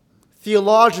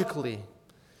theologically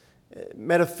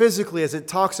metaphysically, as it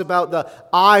talks about the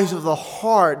eyes of the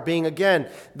heart being, again,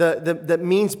 the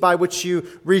means by which you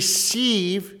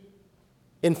receive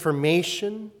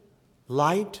information,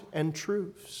 light, and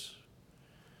truths.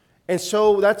 And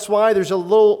so that's why there's a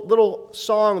little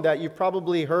song that you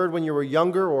probably heard when you were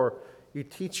younger or you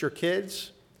teach your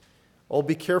kids. Oh,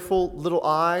 be careful, little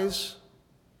eyes,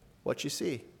 what you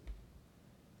see.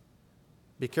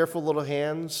 Be careful, little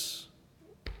hands,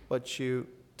 what you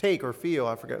take or feel.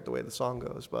 I forget the way the song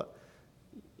goes, but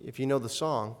if you know the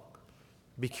song,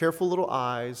 be careful, little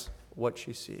eyes, what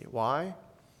you see. Why?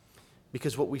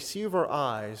 Because what we see with our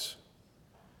eyes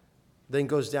then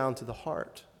goes down to the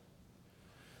heart.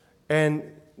 And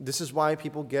this is why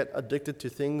people get addicted to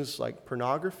things like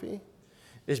pornography,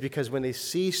 is because when they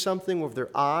see something with their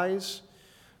eyes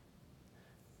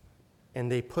and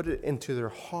they put it into their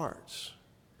hearts,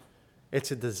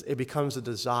 it becomes a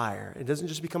desire. It doesn't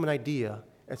just become an idea,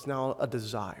 it's now a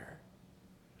desire.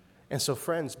 And so,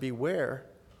 friends, beware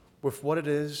with what it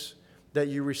is that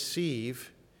you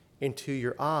receive into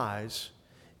your eyes,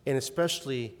 and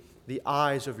especially the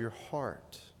eyes of your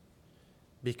heart.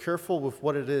 Be careful with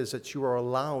what it is that you are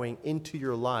allowing into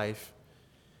your life,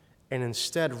 and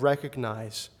instead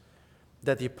recognize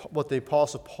that what the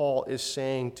Apostle Paul is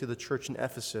saying to the church in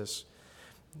Ephesus,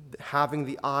 having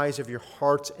the eyes of your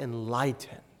hearts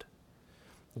enlightened.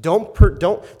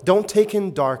 Don't take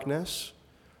in darkness,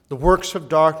 the works of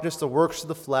darkness, the works of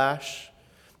the flesh,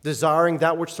 desiring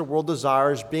that which the world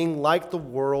desires, being like the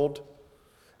world,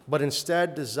 but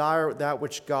instead desire that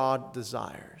which God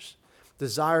desires.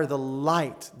 Desire the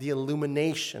light, the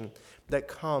illumination that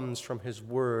comes from His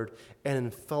Word and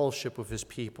in fellowship with His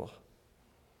people.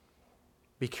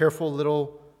 Be careful,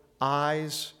 little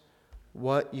eyes,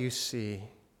 what you see.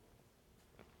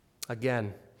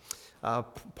 Again,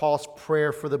 Paul's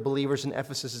prayer for the believers in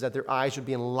Ephesus is that their eyes would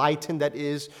be enlightened, that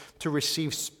is, to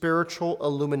receive spiritual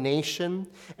illumination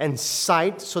and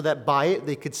sight, so that by it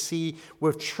they could see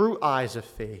with true eyes of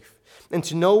faith, and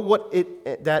to know what it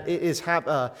is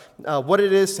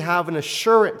to have an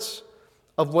assurance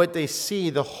of what they see,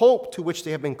 the hope to which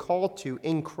they have been called to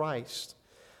in Christ.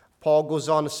 Paul goes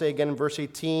on to say again in verse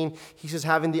 18, he says,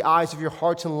 having the eyes of your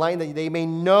hearts enlightened, that they may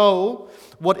know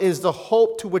what is the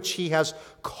hope to which He has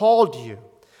called you.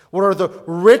 What are the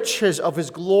riches of His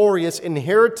glorious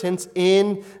inheritance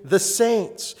in the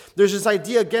saints? There's this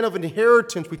idea again of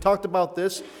inheritance. We talked about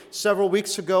this several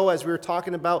weeks ago as we were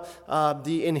talking about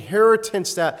the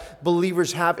inheritance that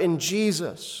believers have in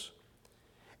Jesus.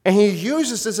 And he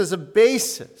uses this as a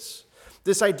basis,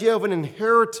 this idea of an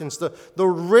inheritance, the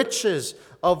riches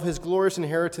of His glorious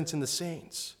inheritance in the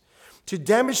saints, to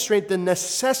demonstrate the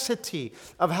necessity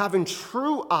of having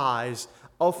true eyes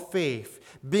of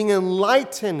faith, being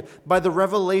enlightened by the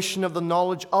revelation of the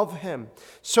knowledge of Him,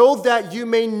 so that you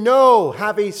may know,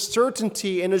 have a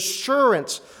certainty and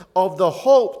assurance of the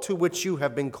hope to which you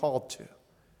have been called to.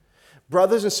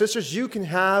 Brothers and sisters, you can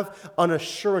have an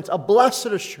assurance, a blessed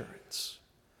assurance,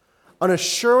 an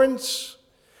assurance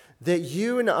that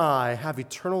you and I have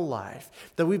eternal life,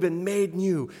 that we've been made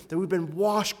new, that we've been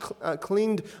washed,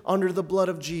 cleaned under the blood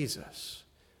of Jesus.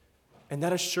 And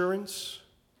that assurance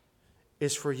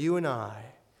is for you and I,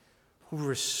 who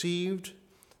received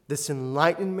this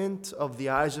enlightenment of the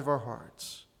eyes of our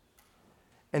hearts,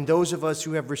 and those of us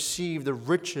who have received the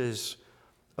riches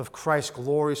of Christ's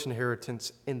glorious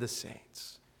inheritance in the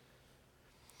saints.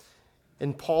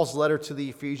 In Paul's letter to the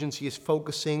Ephesians, he is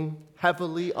focusing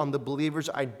heavily on the believer's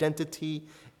identity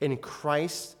in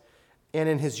Christ and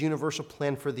in His universal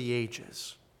plan for the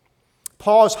ages.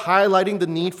 Paul is highlighting the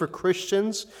need for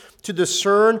Christians to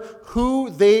discern who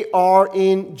they are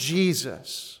in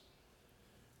Jesus.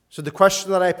 So the question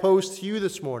that I pose to you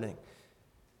this morning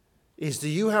is, do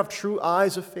you have true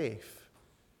eyes of faith?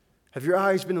 Have your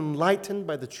eyes been enlightened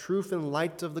by the truth and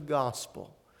light of the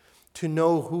gospel to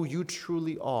know who you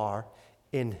truly are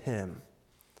in Him?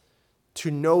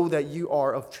 To know that you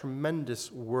are of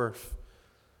tremendous worth,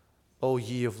 O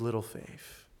ye of little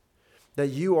faith. That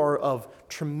you are of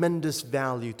tremendous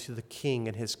value to the King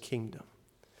and His kingdom.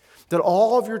 That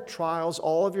all of your trials,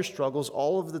 all of your struggles,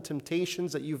 all of the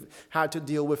temptations that you've had to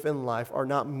deal with in life are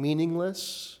not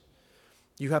meaningless.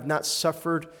 You have not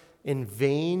suffered in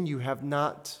vain. You have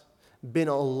not been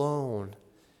alone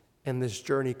in this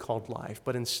journey called life.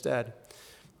 But instead,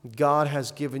 God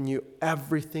has given you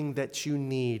everything that you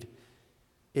need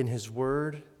in His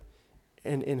Word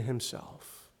and in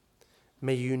Himself.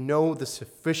 May you know the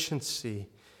sufficiency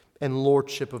and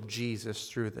lordship of Jesus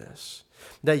through this.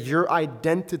 That your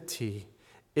identity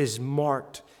is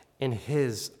marked in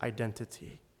His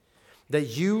identity.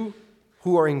 That you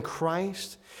who are in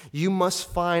Christ, you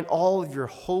must find all of your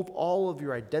hope, all of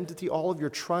your identity, all of your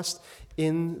trust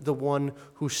in the one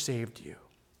who saved you.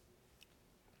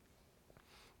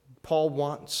 Paul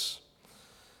wants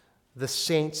the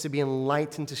saints to be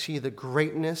enlightened to see the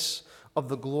greatness of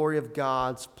the glory of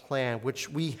God's plan, which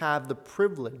we have the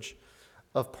privilege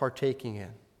of partaking in.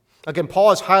 Again,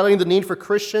 Paul is highlighting the need for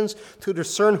Christians to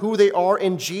discern who they are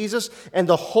in Jesus and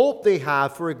the hope they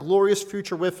have for a glorious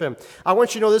future with Him. I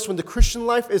want you to know this: when the Christian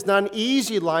life is not an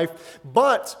easy life,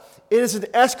 but it is an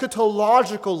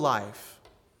eschatological life.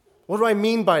 What do I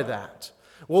mean by that?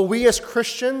 Well, we as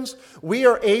Christians, we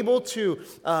are able to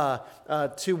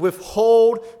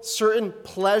withhold certain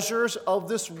pleasures of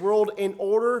this world in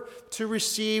order to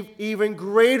receive even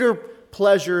greater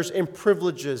pleasures and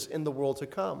privileges in the world to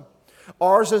come.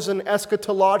 Ours is an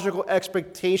eschatological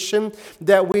expectation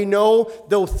that we know,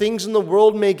 though things in the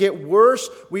world may get worse,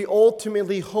 we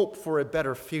ultimately hope for a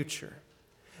better future.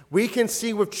 We can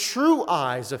see with true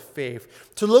eyes of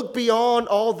faith, to look beyond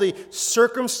all the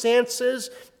circumstances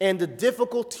and the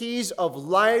difficulties of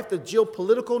life, the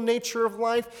geopolitical nature of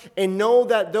life, and know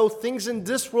that though things in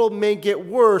this world may get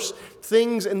worse,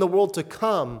 things in the world to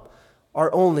come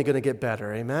are only going to get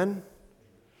better. Amen?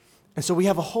 And so we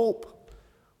have a hope.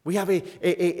 We have an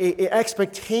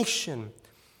expectation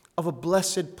of a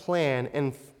blessed plan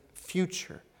and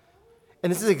future.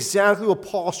 And this is exactly what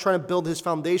Paul's trying to build his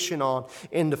foundation on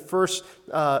in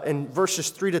in verses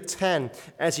 3 to 10,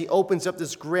 as he opens up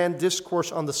this grand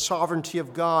discourse on the sovereignty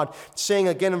of God, saying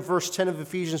again in verse 10 of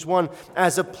Ephesians 1,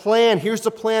 as a plan, here's the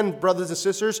plan, brothers and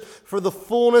sisters, for the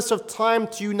fullness of time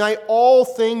to unite all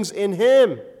things in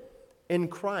Him, in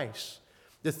Christ.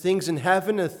 The things in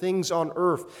heaven and the things on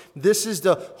earth. This is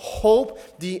the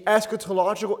hope, the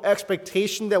eschatological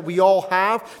expectation that we all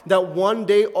have, that one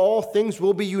day all things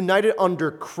will be united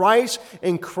under Christ,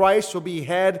 and Christ will be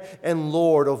head and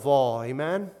Lord of all.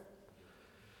 Amen?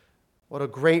 What a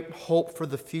great hope for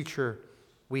the future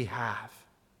we have.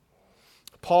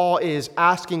 Paul is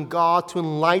asking God to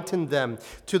enlighten them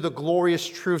to the glorious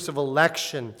truths of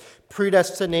election,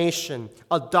 predestination,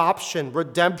 adoption,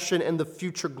 redemption, and the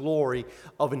future glory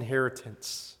of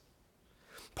inheritance.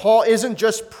 Paul isn't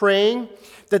just praying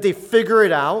that they figure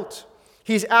it out.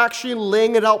 He's actually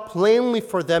laying it out plainly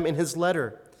for them in his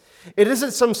letter. It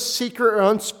isn't some secret or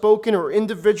unspoken or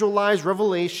individualized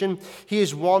revelation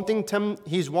he's wanting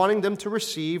them to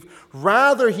receive.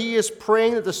 Rather, he is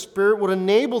praying that the Spirit would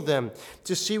enable them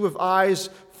to see with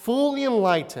eyes fully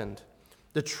enlightened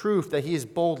the truth that he is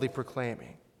boldly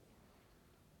proclaiming.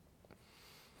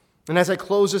 And as I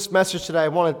close this message today, I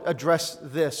want to address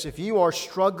this. If you are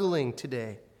struggling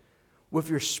today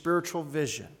with your spiritual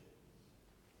vision,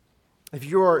 if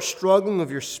you are struggling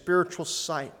with your spiritual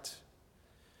sight,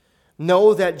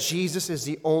 know that Jesus is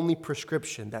the only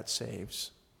prescription that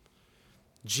saves.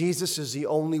 Jesus is the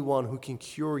only one who can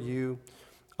cure you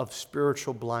of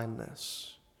spiritual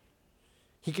blindness.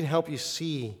 He can help you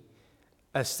see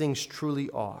as things truly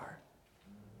are.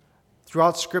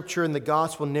 Throughout Scripture and the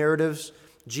gospel narratives,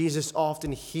 Jesus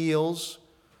often heals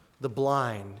the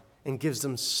blind and gives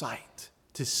them sight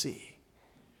to see.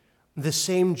 The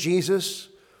same Jesus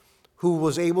who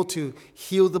was able to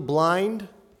heal the blind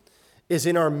is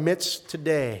in our midst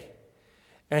today.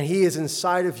 And He is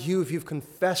inside of you if you've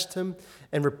confessed Him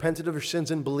and repented of your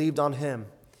sins and believed on Him.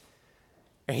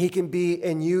 And He can be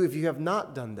in you if you have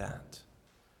not done that.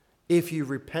 If you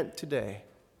repent today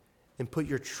and put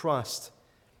your trust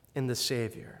in the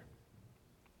Savior.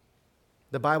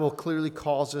 The Bible clearly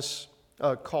calls us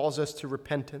to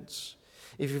repentance.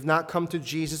 If you've not come to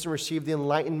Jesus and received the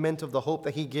enlightenment of the hope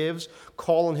that He gives,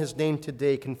 call on His name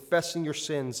today, confessing your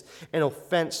sins and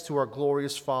offense to our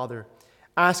glorious Father,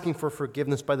 asking for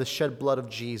forgiveness by the shed blood of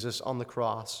Jesus on the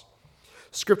cross.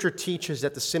 Scripture teaches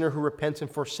that the sinner who repents and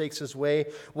forsakes his way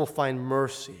will find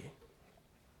mercy.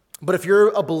 But if you're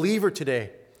a believer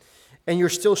today and you're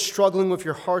still struggling with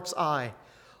your heart's eye,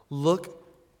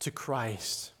 look to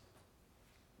Christ,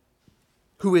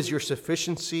 who is your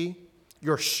sufficiency,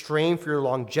 your strength, your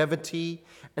longevity,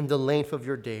 and the length of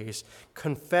your days.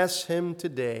 Confess Him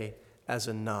today as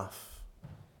enough,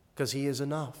 because He is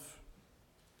enough.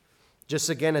 Just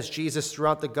again as Jesus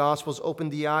throughout the Gospels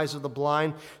opened the eyes of the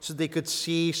blind so they could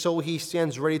see, so He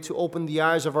stands ready to open the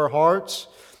eyes of our hearts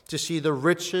to see the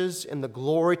riches and the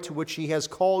glory to which He has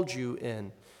called you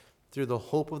in through the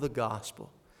hope of the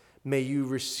gospel. May you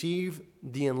receive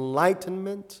the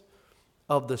enlightenment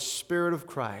of the Spirit of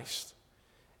Christ,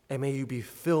 and may you be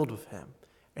filled with Him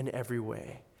in every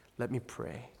way. Let me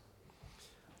pray.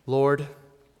 Lord,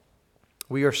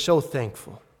 we are so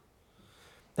thankful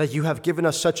that You have given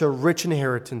us such a rich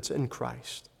inheritance in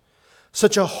Christ.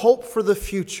 such a hope for the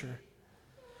future,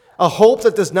 a hope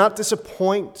that does not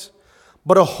disappoint,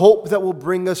 but a hope that will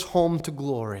bring us home to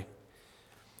glory.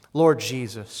 Lord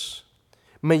Jesus,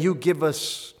 may you give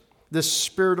us this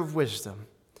spirit of wisdom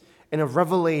and of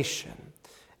revelation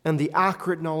and the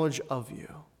accurate knowledge of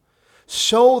you,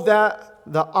 so that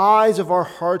the eyes of our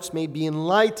hearts may be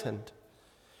enlightened,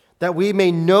 that we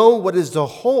may know what is the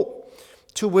hope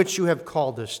to which you have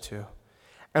called us to,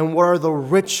 and what are the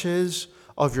riches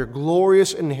of your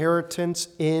glorious inheritance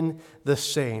in the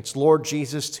saints. Lord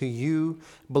Jesus, to you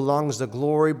belongs the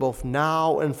glory both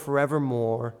now and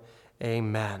forevermore.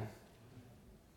 Amen.